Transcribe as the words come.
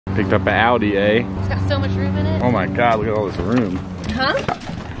Picked up an Audi, eh? It's got so much room in it. Oh my God, look at all this room. Huh?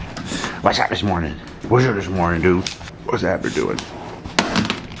 What's up this morning? What's up this morning, dude? What's Abner doing?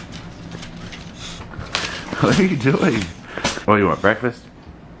 What are you doing? Oh, you want breakfast?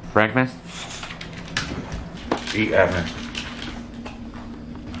 Breakfast? Eat, Abner.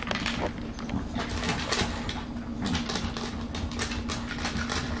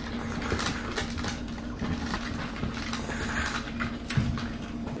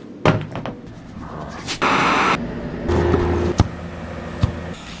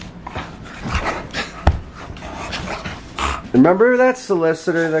 Remember that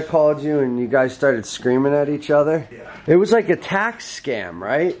solicitor that called you and you guys started screaming at each other? Yeah. It was like a tax scam,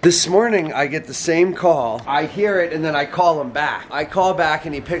 right? This morning I get the same call. I hear it and then I call him back. I call back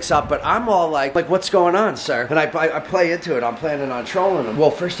and he picks up, but I'm all like what's going on, sir? And I play into it. I'm planning on trolling him. Well,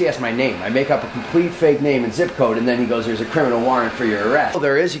 first he asks my name. I make up a complete fake name and zip code, and then he goes, there's a criminal warrant for your arrest. Well,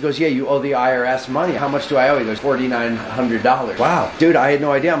 there is. He goes, yeah, you owe the IRS money. How much do I owe? He goes, $4,900. Wow. Dude, I had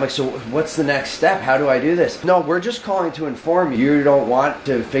no idea. I'm like, so what's the next step? How do I do this? No, we're just calling to inform you. You don't want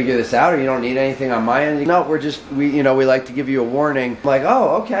to figure this out, or you don't need anything on my end? No, we like to give you a warning. I'm like,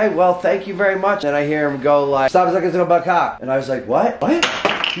 oh, okay, well, thank you very much. And I hear him go like, stop sucking so much cock. And I was like, what? What?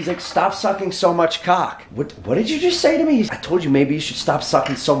 He's like, stop sucking so much cock. What did you just say to me? I told you maybe you should stop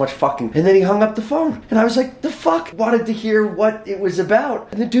sucking so much fucking. And then he hung up the phone. And I was like, the fuck? Wanted to hear what it was about.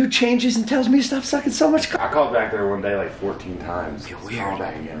 And the dude changes and tells me to stop sucking so much cock. I called back there one day like 14 times. Get weird. Call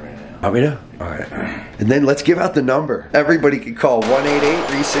back again right now. Want me to? Alright. And then let's give out the number. Everybody can call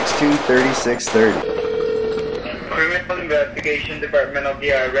 188-362-3630. Criminal Investigation Department of the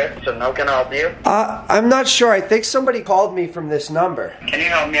IRS. So how can I help you? I'm not sure. I think somebody called me from this number. Can you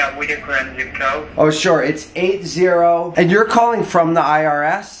help me out with your current zip code? Oh, sure. It's 80. And you're calling from the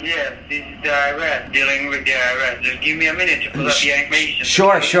IRS? Yes, this is the IRS. Dealing with the IRS. Just give me a minute to pull up your information.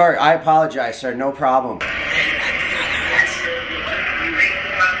 Sure, okay? Sure. I apologize, sir. No problem.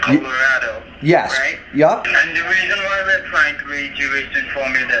 Colorado. Yes. Right? Yup. And the reason why we're trying to reach you is to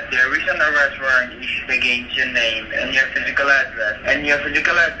inform you that there is an arrest warrant issued against your name and your physical address. And your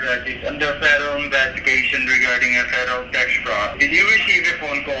physical address is under federal investigation regarding a federal tax fraud. Did you receive a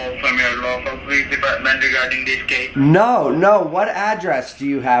phone call from your local police department regarding this case? No. What address do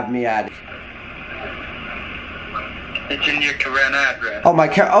you have me at? It's in your current address. Oh, my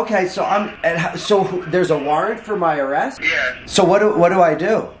okay, so so there's a warrant for my arrest? Yes. So what do I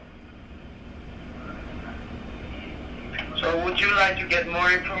do? So would you like to get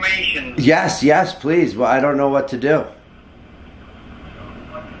more information? Yes, please. Well, I don't know what to do.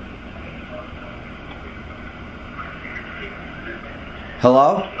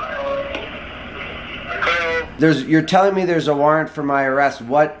 Hello? Hello? You're telling me there's a warrant for my arrest.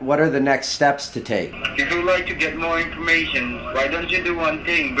 What are the next steps to take? If you'd like to get more information, why don't you do one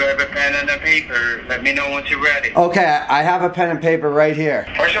thing? Grab a pen and a paper. Let me know once you're ready. Okay, I have a pen and paper right here.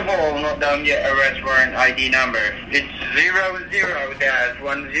 First of all, note down your arrest warrant ID number. It's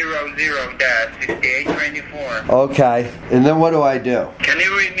 00-100-6824. Okay, and then what do I do? Can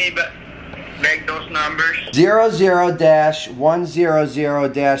you read me back those numbers?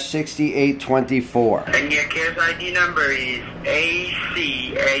 00-100-6824. And your case ID number is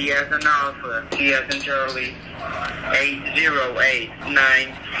AC, A as in Alpha, C as in Charlie,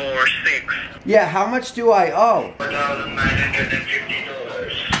 808946. Yeah, how much do I owe?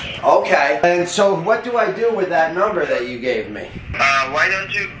 $4,950. Okay, and so what do I do with that number that you gave me? Why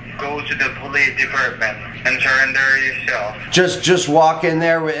don't you go to the police department and surrender yourself? Just walk in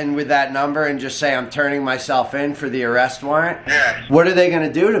there with that number and just say I'm turning myself in for the arrest warrant? Yes. What are they going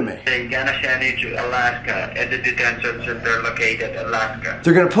to do to me? They're gonna send you to Alaska at the detention center located in Alaska.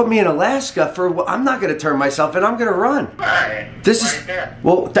 They're going to put me in Alaska for... I'm not going to turn myself in. I'm going to run. Why? This is...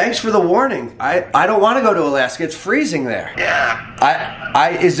 Well, thanks for the warning. I don't want to go to Alaska. It's freezing there. Yeah.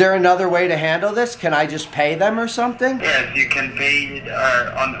 Is there another way to handle this? Can I just pay them or something? Yes, you can pay it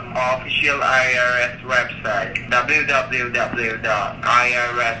on official IRS website,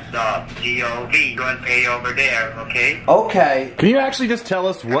 www.irs.gov. Go and pay over there, okay? Okay. Can you actually just tell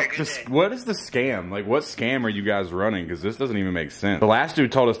us what is the scam? Like, what scam are you guys running? Because this doesn't even make sense. The last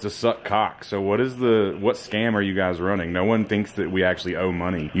dude told us to suck cock. So what scam are you guys running? No one thinks that we actually owe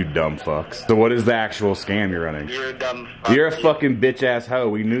money, you dumb fucks. So what is the actual scam you're running? You're a dumb fuck. You're a fucking bitch ass hoe.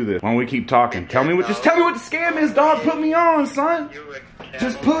 We knew this. Why don't we keep talking? Just tell me what the scam is, dog. Put me on, son.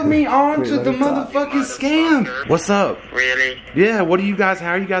 Just put put me on to the motherfucking scam. What's up? Really? Yeah, what are you guys,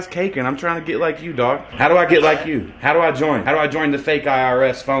 how are you guys caking? I'm trying to get like you, dog. How do I get like you? How do I join? How do I join the fake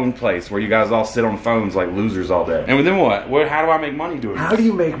IRS phone place where you guys all sit on phones like losers all day? And then what? How do I make money doing this? How do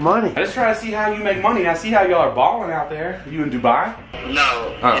you make money? I just try to see how you make money. I see how y'all are balling out there. Are you in Dubai?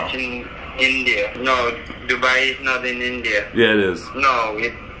 No, Oh. it's in India. No, Dubai is not in India. Yeah, it is. No,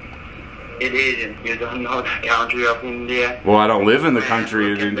 it isn't. You don't know the country of India. Well, I don't live in the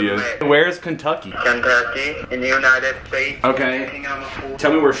country of India. Where's Kentucky? Kentucky, in the United States. Okay. I think I'm a fool.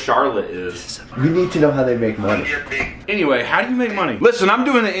 Tell me where Charlotte is. You need to know how they make money. You're big. Anyway, how do you make money? Listen, I'm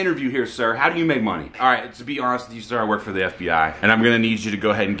doing an interview here, sir. How do you make money? All right, to be honest with you, sir, I work for the FBI, and I'm gonna need you to go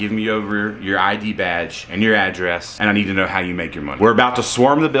ahead and give me over your ID badge and your address, and I need to know how you make your money. We're about to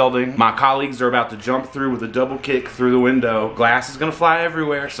swarm the building. My colleagues are about to jump through with a double kick through the window. Glass is gonna fly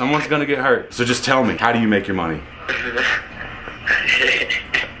everywhere. Someone's gonna get hurt. So just tell me, how do you make your money?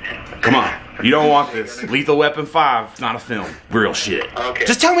 Come on. You don't want this. Lethal Weapon 5. It's not a film. Real shit. Okay.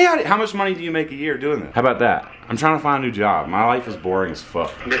 Just tell me how much money do you make a year doing this? How about that? I'm trying to find a new job. My life is boring as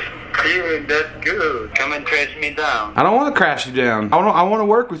fuck. That's good. Come and trash me down. I don't want to crash you down. I want to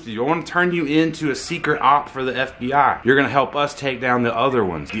work with you. I want to turn you into a secret op for the FBI. You're going to help us take down the other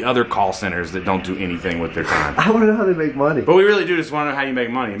ones. The other call centers that don't do anything with their time. I want to know how they make money. But we really do just want to know how you make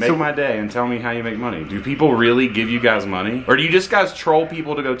money. Make my day and tell me how you make money. Do people really give you guys money? Or do you just guys troll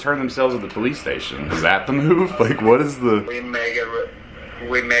people to go turn themselves at the police station? Is that the move? Like, what is the...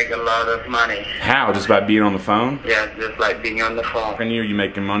 We make a lot of money. How? Just by being on the phone? Yeah, just like being on the phone. Are you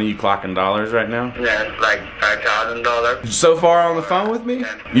making money? You clocking dollars right now? Yeah, it's like $5,000. So far on the phone with me?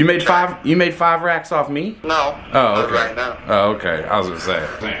 You made five racks off me? No. Oh, okay. Right now. Oh, okay. I was gonna say,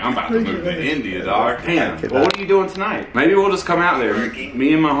 man, I'm about to move to India, dog. Damn. Well, what are you doing tonight? Maybe we'll just come out there.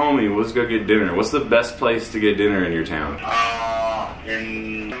 Me and my homie, we'll just go get dinner. What's the best place to get dinner in your town?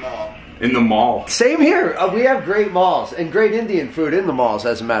 In the mall. In the mall. Same here. We have great malls and great Indian food in the malls,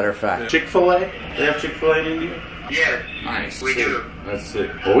 as a matter of fact. Chick-fil-A? They have Chick-fil-A in India? Yes. Nice. We do. That's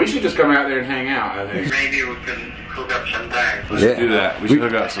it. Well, we should just come out there and hang out, I think. Maybe we can hook up sometime. We should do that. We should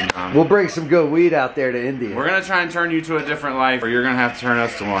hook up sometime. We'll bring some good weed out there to India. We're gonna try and turn you to a different life, or you're gonna have to turn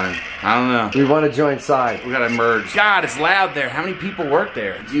us to one. I don't know. We want to join side. We gotta merge. God, it's loud there. How many people work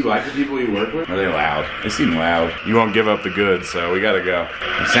there? Do you like the people you work with? Are they loud? They seem loud. You won't give up the goods, so we gotta go.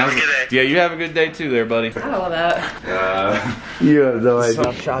 It sounds like, yeah, you have a good day too there, buddy. I love that. You have no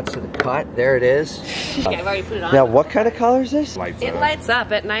idea. Shots of the cut. There it is. Okay, I've already put it on. Now, what kind of color is this? It lights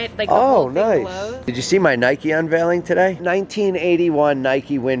up at night, like the Oh, whole thing nice. glows. Did you see my Nike unveiling today? 1981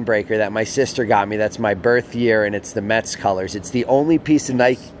 Nike windbreaker that my sister got me. That's my birth year, and it's the Mets colors. It's the only piece of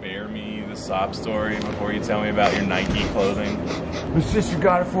Nike. Spare me the sob story before you tell me about your Nike clothing. My sister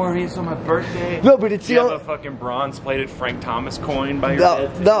got it for me. It's on my birthday. No, but it's Do the you have only... a fucking bronze-plated Frank Thomas coin by your No,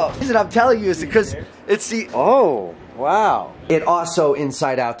 bed? no. The reason I'm telling you is because it's the... Oh, wow. It also,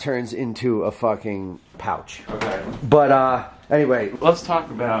 inside out, turns into a fucking pouch. Okay. But, anyway... Let's talk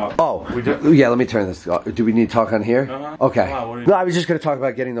about... Oh, yeah, let me turn this. Do we need to talk on here? Okay. Wow, what are you- No, I was just going to talk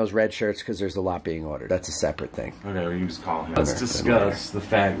about getting those red shirts because there's a lot being ordered. That's a separate thing. Okay, well, you can just call him. Let's discuss the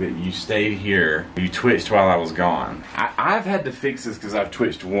fact that you stayed here. You twitched while I was gone. I've had to fix this because I've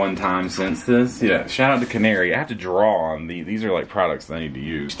twitched one time since this. Yeah, shout out to Canary. I have to draw on these are like products that I need to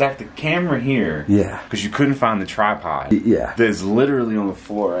use. Stack the camera here. Yeah. Because you couldn't find the tripod. Yeah. That's literally on the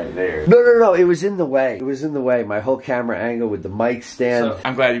floor right there. No. It was in the way. It was in the way. My whole camera angle with the mic stand. So,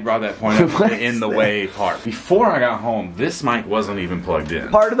 I'm glad you brought that point up, the in the way part. Before I got home, this mic wasn't even plugged in.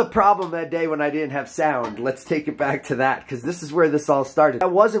 Part of the problem that day when I didn't have sound, let's take it back to that, because this is where this all started. I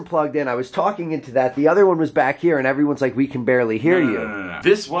wasn't plugged in. I was talking into that. The other one was back here, and everyone's like, we can barely hear you. No.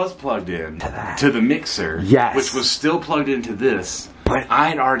 This was plugged in to the mixer, Yes. which was still plugged into this. But I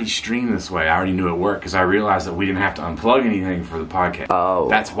had already streamed this way. I already knew it worked because I realized that we didn't have to unplug anything for the podcast. Oh.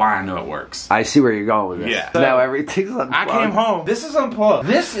 That's why I know it works. I see where you're going with this. Yeah. Now everything's unplugged. I came home. This is unplugged.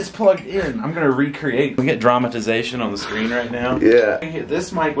 This is plugged in. I'm going to recreate. We get dramatization on the screen right now. Yeah.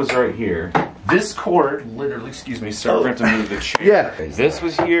 This mic was right here. This cord, literally, excuse me, sir, we're going to have to move the chair. Yeah. This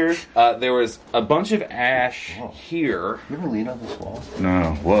was here. There was a bunch of ash here. You ever lean on this wall?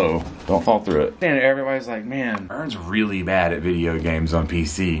 No, whoa. Don't fall through it. And everybody's like, man, Ern's really bad at video games on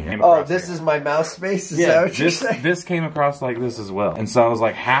PC. Oh, this is my mouse space? Is that what you're saying? This came across like this as well. And so I was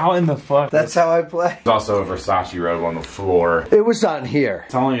like, how in the fuck? That's how I play. There's also a Versace robe on the floor. It was on here.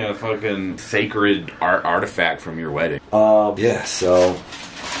 It's only a fucking sacred artifact from your wedding. Yeah, so...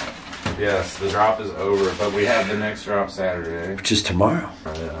 Yes, the drop is over, but we have the next drop Saturday. Which is tomorrow.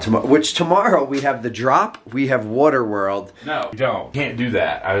 I Which tomorrow we have the drop, we have Water World. No, you don't. Can't do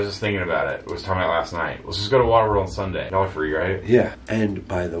that. I was just thinking about it. I was talking about it last night. Let's just go to Waterworld on Sunday. Y'all are free, right? Yeah. And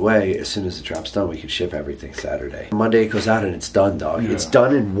by the way, as soon as the drop's done, we can ship everything Saturday. Monday it goes out and it's done, dog. Yeah. It's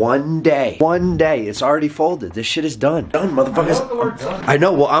done in 1 day. 1 day. It's already folded. This shit is done. Done, motherfuckers. I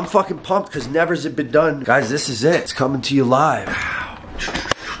know. Well, I'm fucking pumped because never's it been done. Guys, this is it. It's coming to you live.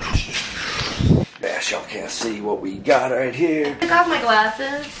 Y'all can't see what we got right here. I took off my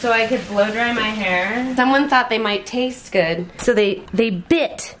glasses so I could blow dry my hair. Someone thought they might taste good, so they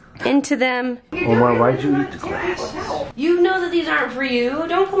bit into them. Omar, why'd you eat the glasses? You know that these aren't for you.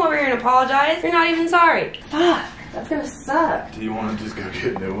 Don't come over here and apologize. You're not even sorry. Fuck, that's gonna suck. Do you want to just go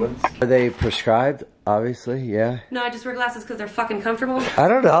get new ones? Are they prescribed? Obviously, yeah. No, I just wear glasses because they're fucking comfortable. I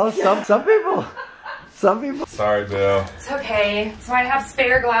don't know. Some people. Some people. Sorry, Bill. It's okay. So I have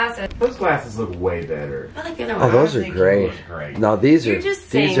spare glasses. Those glasses look way better. I like the other Oh, ones. those are great. No, these are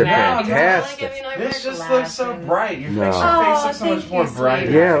fantastic. This just looks so bright. Your No. face looks so much more bright.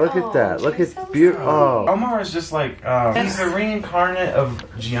 Yeah, look at that. Look at beautiful. Oh. Omar is just like he's a reincarnate of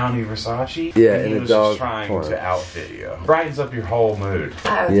Gianni Versace. Yeah, and he in a was dog just trying form. to outfit you. Brightens up your whole mood.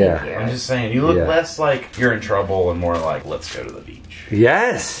 Oh, Yeah. thank you. I'm just saying, you look Yeah. less like you're in trouble and more like let's go to the beach.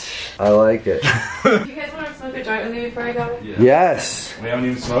 Yes, I like it. Do you guys want to smoke a joint with me before I go? Yeah. Yes. We haven't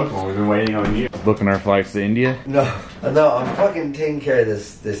even smoked one. We've been waiting on you. Booking our flights to India. No, I'm fucking taking care of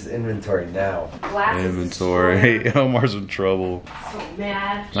this inventory now. Glasses. Inventory. Omar's in trouble. So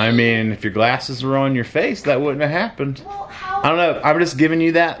mad. I mean, if your glasses were on your face, that wouldn't have happened. Well, how? I don't know. I'm just giving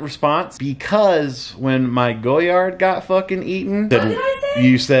you that response because when my Goyard got fucking eaten, What did I say?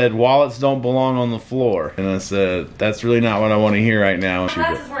 you said wallets don't belong on the floor, and I said that's really not what I want to hear right now. My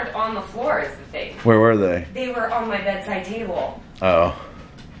glasses weren't on the floor is the thing. Where were they? They were on my bedside table. Oh,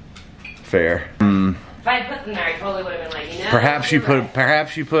 fair. If I had put them there, I totally would have been like, you know. Perhaps you're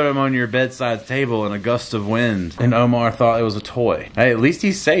right. you put them on your bedside table in a gust of wind, and Omar thought it was a toy. Hey, at least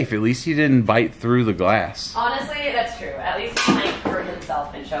he's safe. At least he didn't bite through the glass. Honestly, that's true. At least he might hurt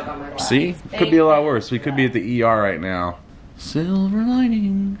himself and choke on my glass. See, could be a lot worse. We could be at the ER right now. Silver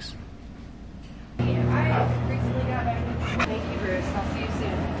linings. Yeah, I recently got back. Thank you, Bruce. I'll see you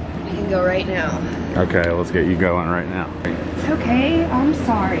soon. We can go right now. Okay, let's get you going right now. It's okay. I'm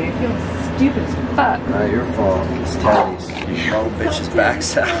sorry. I feel stupid as fuck. Not your fault. It's Teddy's. You little bitch's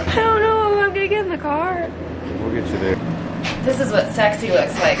back's out. I don't know. I'm gonna get in the car. We'll get you there. This is what sexy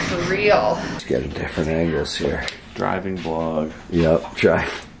looks like for real. Let's get different angles here. Driving vlog. Yep, try.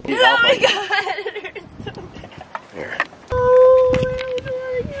 Oh my god. Here.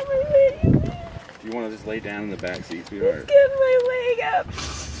 Do you want to just lay down in the back seat, sweetheart? Get my leg up.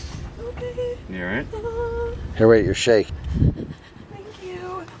 Okay. You alright? Here, wait, you're shaking. Thank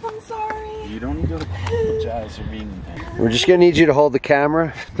you. I'm sorry. You don't need to apologize for being in pain. We're just gonna need you to hold the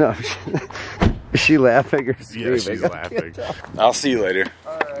camera. No, is she laughing or screaming? Yeah, she's laughing. I'll see you later.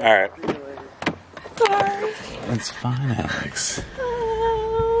 Alright. Sorry. It's fine, Alex.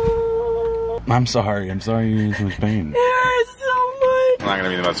 I'm sorry. I'm sorry you're in so much pain. It hurts so much. It's not gonna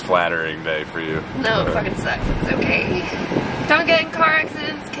be the most flattering day for you. No, it fucking sucks. It's okay. Don't get in car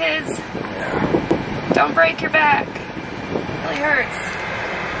accidents, kids. Yeah. Don't break your back. It really hurts.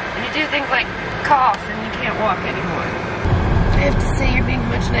 And you do things like cough and you can't walk anymore. I have to say you're being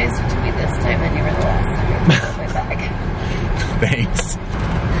much nicer to me this time than you were the last time you broke my back. Thanks.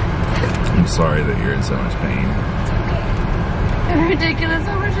 I'm sorry that you're in so much pain. It's okay. Ridiculous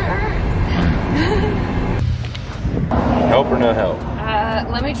how much it hurts. Help or no help?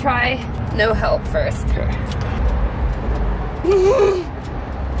 Let me try no help first.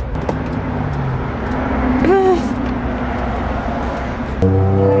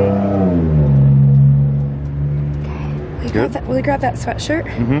 Okay. Will you grab that sweatshirt?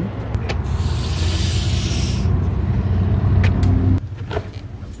 Mm-hmm.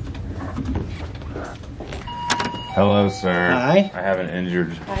 Hello, sir. Hi. I have an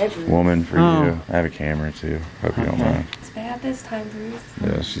injured Hi, Bruce. woman for Oh. you. I have a camera too. Hope you don't mind. It's bad this time, Bruce.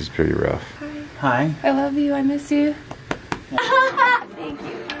 Yeah, she's pretty rough. Hi. I love you. I miss you. Thank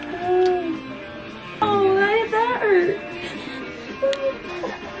you. Oh, why did that hurt?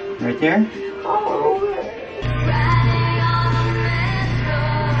 Right there? Oh.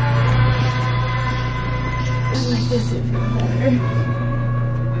 Like this would feel better.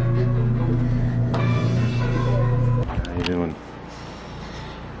 How you doing?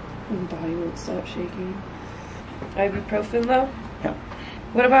 My body won't stop shaking. Ibuprofen though? Yeah.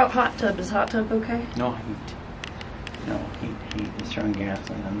 What about hot tub? Is hot tub okay? No heat. No heat. Heat is throwing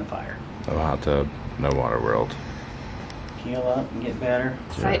gasoline on the fire. No hot tub, no water world. Heal up and get better.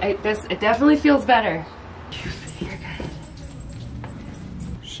 It definitely feels better.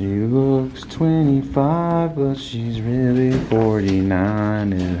 She She looks 25, but she's really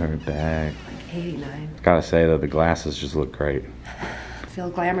 49 in her back. 89. Gotta say though, the glasses just look great. Feel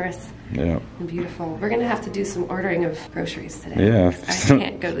glamorous. Yeah. And beautiful. We're gonna have to do some ordering of groceries today. Yeah. I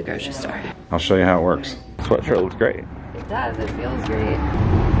can't go to the grocery store. I'll show you how it works. Sweatshirt looks great. It does, it feels great.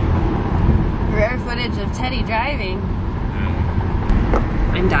 Rare footage of Teddy driving.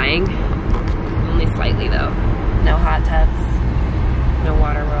 I'm dying. Only slightly though. No hot tubs. No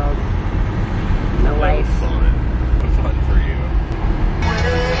water world. No life. Fun for you.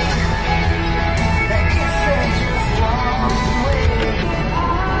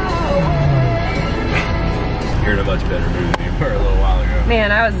 You're in a much better mood than you were a little while ago.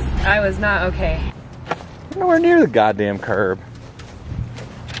 Man, I was not okay. Nowhere near the goddamn curb.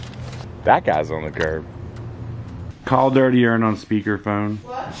 That guy's on the curb. Call Dirty Earn on speakerphone.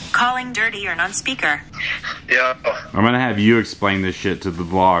 Calling Dirty Earn on speaker. Yeah. I'm gonna have you explain this shit to the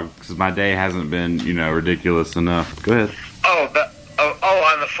vlog because my day hasn't been, you know, ridiculous enough. Go ahead.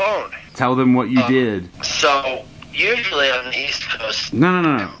 On the phone. Tell them what you did. So, usually on the East Coast...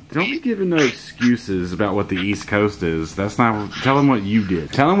 No. Don't be giving no excuses about what the East Coast is. That's not... Tell them what you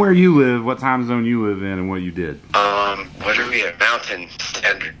did. Tell them where you live, what time zone you live in, and what you did. What are we at? Mountain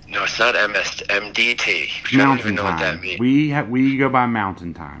Standard. No, it's not MDT. I don't Mountain even know time. what that means. We go by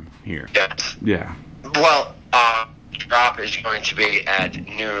mountain time here. Yes. Yeah. Well, drop is going to be at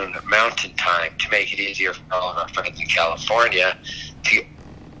noon Mountain Time to make it easier for all of our friends in California to...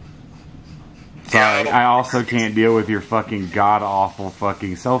 Sorry, I also can't deal with your fucking god-awful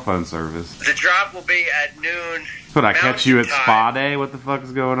fucking cell phone service. The drop will be at noon. But I catch you at Mountain spa time. day? What the fuck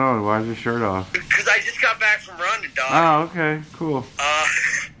is going on? Why is your shirt off? Because I just got back from running, dog. Oh, okay, cool.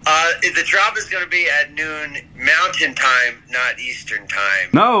 The drop is going to be at noon Mountain Time, not Eastern Time.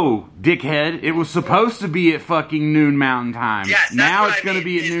 No, dickhead. It was supposed to be at fucking noon Mountain Time. Yes, that's now what it's I going to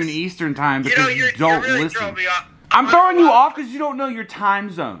mean. be at noon Eastern Time You know, because you're don't really listen. throwing me off. I'm throwing you off because you don't know your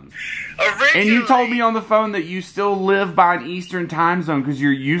time zones. Originally, And you told me on the phone that you still live by an Eastern time zone because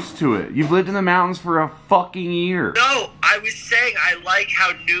you're used to it. You've lived in the mountains for a fucking year. No, I was saying I like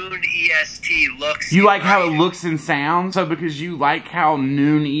how noon EST looks. You like how it looks and sounds? So because you like how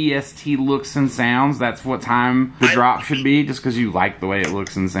noon EST looks and sounds, that's what time the drop should be? Just because you like the way it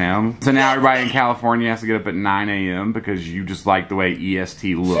looks and sounds? So now everybody in California has to get up at 9 a.m. because you just like the way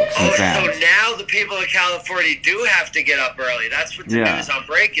EST looks and So sounds. now the people in California do have to get up early. That's what the news I'm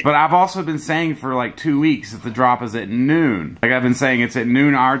breaking. But I've also been saying for like 2 weeks that the drop is at noon. Like I've been saying it's at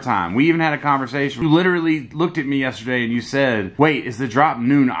noon our time. We even had a conversation. You literally looked at me yesterday and you said, wait, is the drop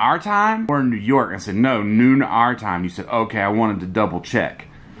noon our time or in New York? I said, no, noon our time. You said, okay, I wanted to double check.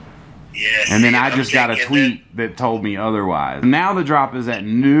 Yes. And then I just got a tweet that told me otherwise. Now the drop is at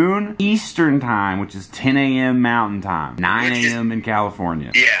noon Eastern time, which is 10 a.m. Mountain time, 9 a.m. in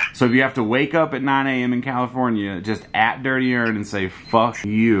California. Yeah. So if you have to wake up at 9 a.m. in California, just at Dirty Earn and say, fuck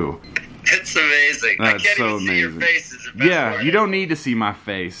you. It's amazing. I That's can't so even see your amazing. face. Is the best Yeah, part. you don't need to see my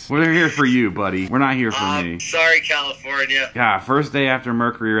face. We're here for you, buddy. We're not here for me. Sorry, California. God, first day after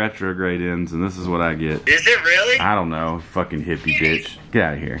Mercury retrograde ends, and this is what I get. Is it really? I don't know, fucking hippie bitch. Get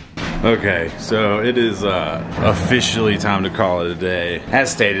out of here. Okay, so it is officially time to call it a day.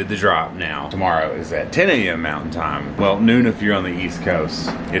 As stated, the drop now tomorrow is at 10 a.m. Mountain Time. Well, noon if you're on the East Coast.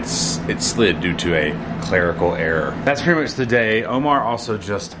 It slid due to a clerical error. That's pretty much the day. Omar also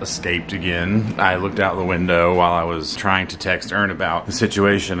just escaped again. I looked out the window while I was trying to text Ern about the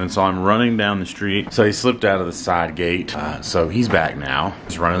situation, and so I'm running down the street. So he slipped out of the side gate. So he's back now.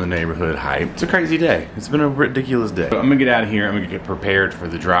 He's running the neighborhood hype. It's a crazy day. It's been a ridiculous day. So I'm gonna get out of here. I'm gonna get prepared for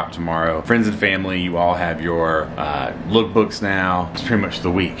the drop tomorrow. Friends and family, you all have your lookbooks now. It's pretty much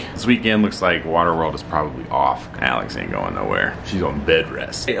the week. This weekend looks like Waterworld is probably off. Alex ain't going nowhere. She's on bed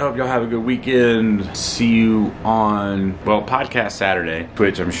rest. I hope y'all have a good weekend. See you on, well, podcast Saturday.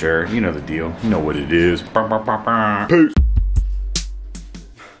 Twitch, I'm sure. You know the deal. You know what it is. Peace.